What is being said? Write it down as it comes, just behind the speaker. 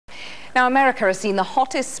Now, America has seen the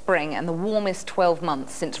hottest spring and the warmest 12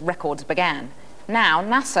 months since records began. Now,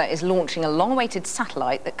 NASA is launching a long-awaited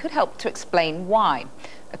satellite that could help to explain why.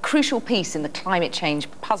 A crucial piece in the climate change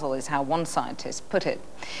puzzle is how one scientist put it.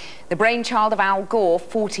 The brainchild of Al Gore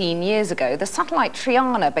 14 years ago, the satellite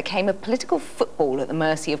Triana became a political football at the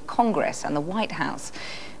mercy of Congress and the White House.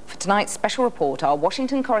 For tonight's special report, our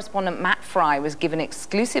Washington correspondent Matt Fry was given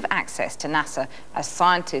exclusive access to NASA as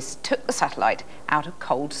scientists took the satellite out of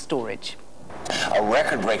cold storage. A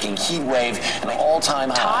record-breaking heat wave, an all-time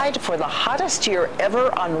high. Tied for the hottest year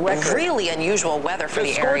ever on record. Really unusual weather for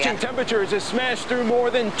the area. Scorching temperatures have smashed through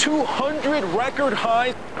more than 200 record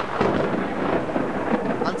highs.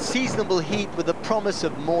 Unseasonable heat with the promise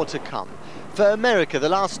of more to come. For America, the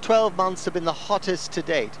last 12 months have been the hottest to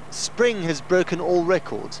date. Spring has broken all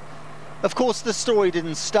records. Of course, the story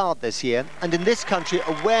didn't start this year, and in this country,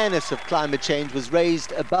 awareness of climate change was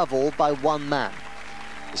raised above all by one man.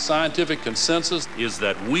 The scientific consensus is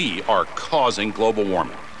that we are causing global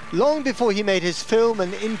warming. Long before he made his film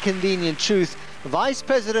An Inconvenient Truth, Vice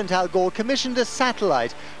President Al Gore commissioned a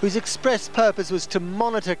satellite whose express purpose was to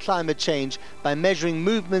monitor climate change by measuring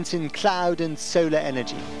movements in cloud and solar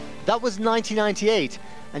energy. That was 1998,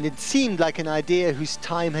 and it seemed like an idea whose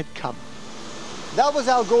time had come. That was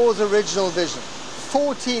Al Gore's original vision,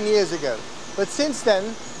 14 years ago. But since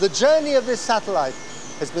then, the journey of this satellite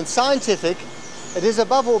has been scientific. It has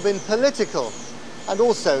above all been political, and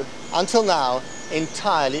also, until now,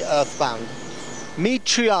 entirely earthbound. Meet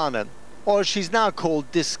Triana, or she's now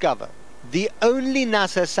called DSCOVR, the only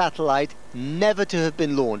NASA satellite never to have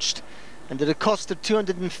been launched, and at a cost of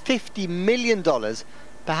 $250 million,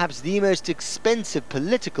 perhaps the most expensive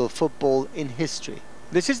political football in history.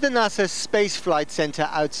 This is the NASA Space Flight Center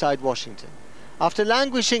outside Washington. After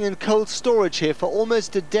languishing in cold storage here for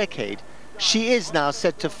almost a decade, she is now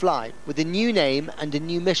set to fly with a new name and a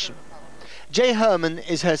new mission. Jay Herman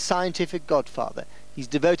is her scientific godfather. He's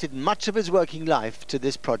devoted much of his working life to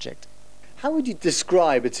this project. How would you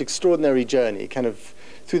describe its extraordinary journey, kind of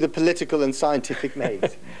through the political and scientific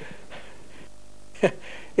maze?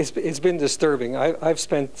 It's been disturbing. I've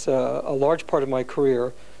spent a large part of my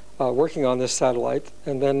career working on this satellite,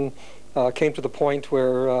 and then came to the point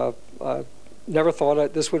where I never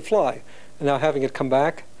thought this would fly. And now having it come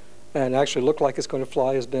back and actually look like it's going to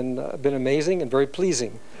fly has been amazing and very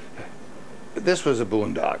pleasing. This was a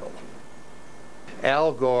boondoggle.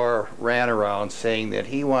 Al Gore ran around saying that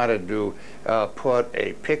he wanted to put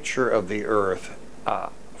a picture of the Earth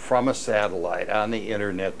from a satellite on the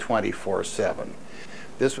internet 24/7.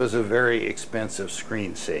 This was a very expensive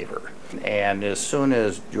screensaver. And as soon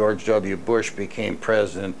as George W. Bush became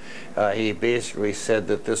president, he basically said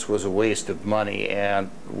that this was a waste of money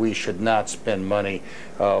and we should not spend money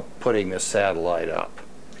putting the satellite up.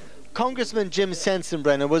 Congressman Jim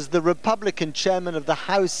Sensenbrenner was the Republican chairman of the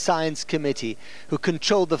House Science Committee who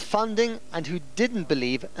controlled the funding and who didn't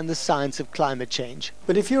believe in the science of climate change.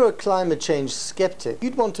 But if you're a climate change skeptic,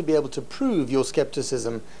 you'd want to be able to prove your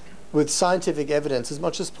skepticism with scientific evidence as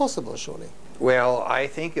much as possible, surely. Well, I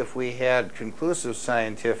think if we had conclusive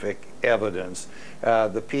scientific evidence,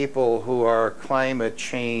 the people who are climate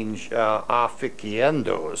change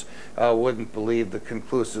aficionados wouldn't believe the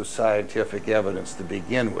conclusive scientific evidence to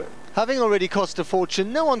begin with. Having already cost a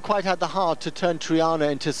fortune, no one quite had the heart to turn Triana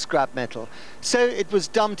into scrap metal. So it was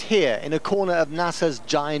dumped here in a corner of NASA's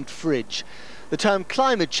giant fridge. The term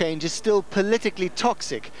climate change is still politically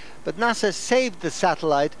toxic, but NASA saved the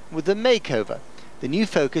satellite with a makeover. The new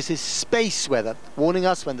focus is space weather, warning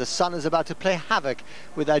us when the sun is about to play havoc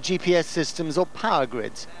with our GPS systems or power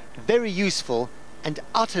grids. Very useful and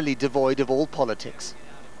utterly devoid of all politics.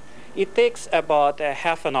 It takes about a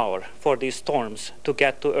half an hour for these storms to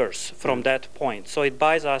get to Earth from that point. So it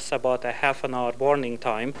buys us about a half an hour warning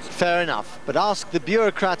time. Fair enough, but ask the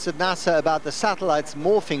bureaucrats at NASA about the satellite's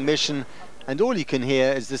morphing mission, and all you can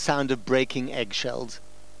hear is the sound of breaking eggshells.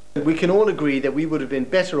 We can all agree that we would have been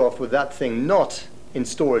better off with that thing not in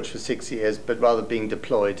storage for 6 years, but rather being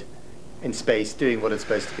deployed in space, doing what it's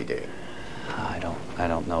supposed to be doing. I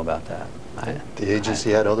don't know about that. The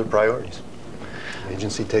agency had other priorities. The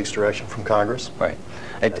agency takes direction from Congress. Right.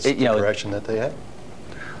 That's the direction that they had.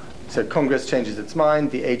 So Congress changes its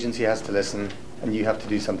mind, the agency has to listen, and you have to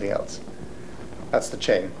do something else. That's the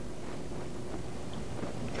chain.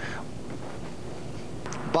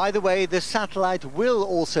 By the way, the satellite will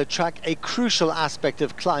also track a crucial aspect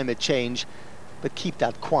of climate change, but keep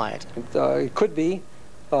that quiet. It could be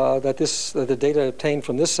that the data obtained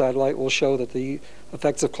from this satellite will show that the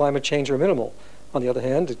effects of climate change are minimal. On the other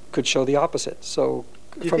hand, it could show the opposite. So,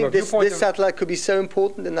 do you think this satellite could be so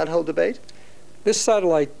important in that whole debate? This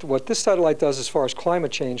satellite, what this satellite does as far as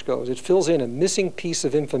climate change goes, it fills in a missing piece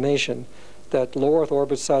of information that low Earth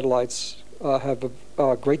orbit satellites have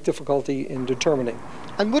great difficulty in determining.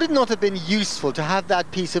 And would it not have been useful to have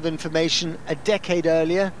that piece of information a decade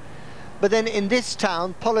earlier? But then in this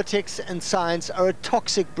town, politics and science are a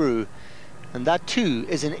toxic brew, and that too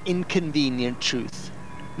is an inconvenient truth.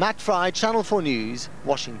 Matt Fry, Channel 4 News,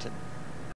 Washington.